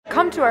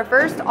Come to our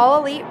first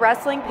all-elite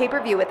wrestling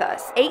pay-per-view with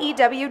us,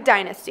 AEW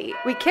Dynasty.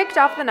 We kicked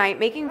off the night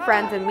making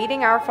friends and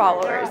meeting our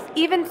followers,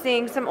 even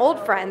seeing some old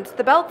friends,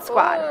 the Belt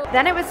Squad.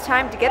 Then it was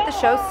time to get the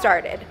show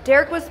started.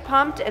 Derek was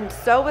pumped and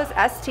so was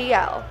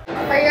STL.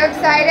 Are you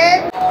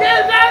excited?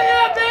 Get out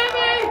here,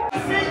 baby!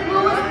 St.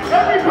 Louis,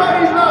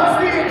 everybody's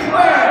not seeing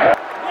clear!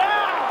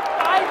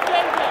 Yeah, I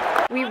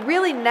think it! We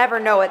really never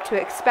know what to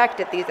expect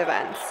at these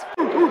events.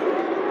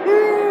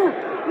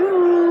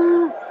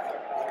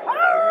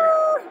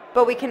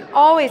 But we can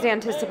always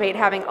anticipate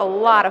having a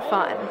lot of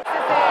fun.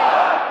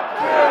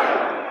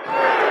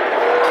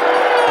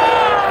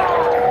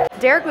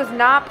 Derek was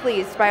not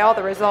pleased by all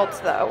the results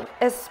though,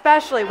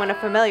 especially when a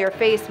familiar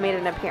face made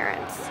an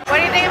appearance. What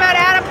do you think about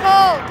Adam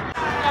Cole?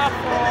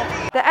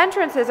 The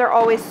entrances are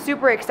always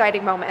super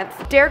exciting moments.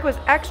 Derek was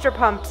extra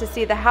pumped to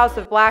see the House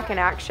of Black in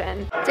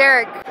action.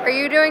 Derek, are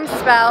you doing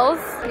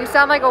spells? You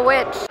sound like a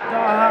witch.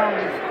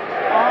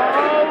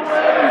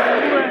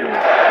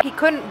 He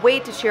couldn't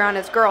wait to cheer on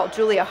his girl,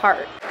 Julia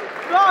Hart.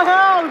 The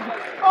Hounds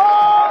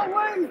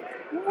always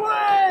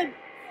win!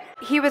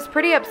 He was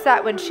pretty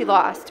upset when she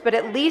lost, but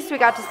at least we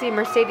got to see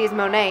Mercedes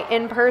Moné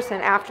in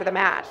person after the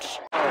match.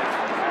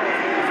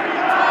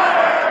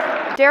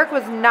 Derek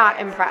was not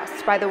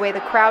impressed by the way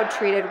the crowd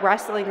treated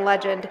wrestling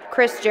legend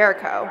Chris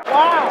Jericho.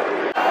 Wow,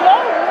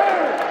 so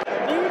rude!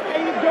 These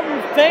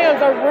AEW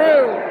fans are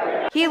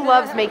rude! He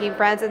loves making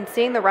friends and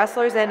seeing the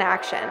wrestlers in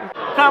action.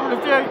 Coming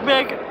to Derek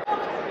Bacon.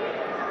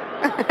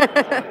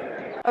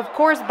 Of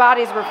course,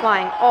 bodies were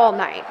flying all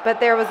night,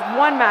 but there was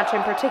one match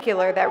in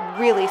particular that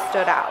really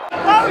stood out.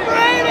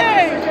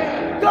 Ospreay!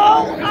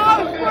 Go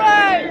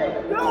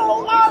Ospreay!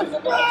 Go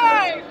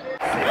Ospreay!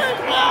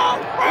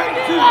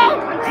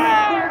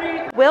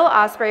 Will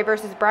Ospreay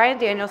versus Bryan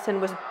Danielson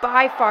was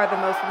by far the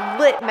most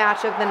lit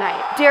match of the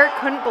night. Derek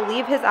couldn't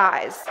believe his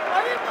eyes.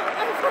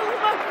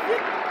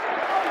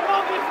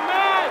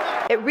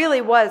 It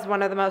really was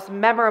one of the most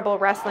memorable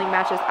wrestling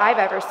matches I've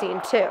ever seen,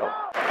 too.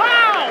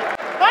 Wow!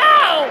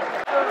 Wow!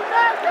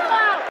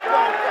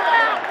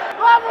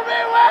 Cover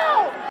me,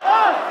 Will!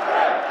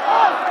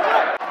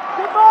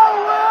 Come on,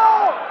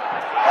 Will!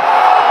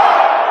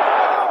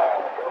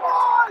 Come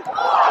on!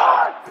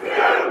 1, 2,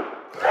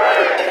 3!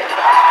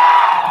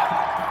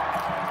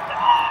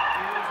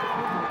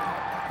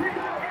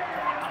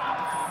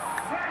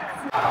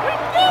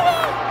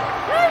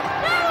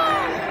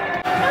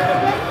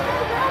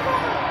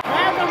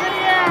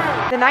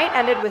 The night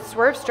ended with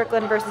Swerve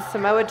Strickland versus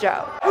Samoa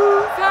Joe.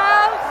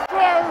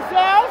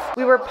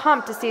 We were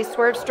pumped to see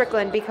Swerve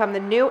Strickland become the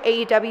new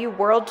AEW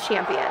World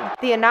Champion.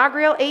 The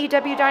inaugural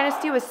AEW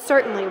Dynasty was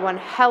certainly one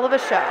hell of a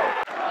show.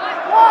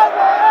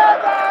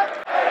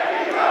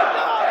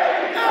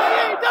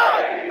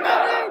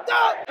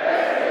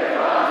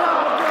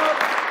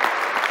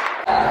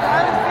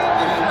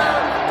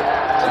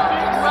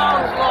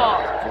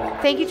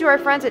 Thank you to our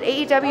friends at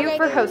AEW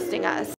for hosting us.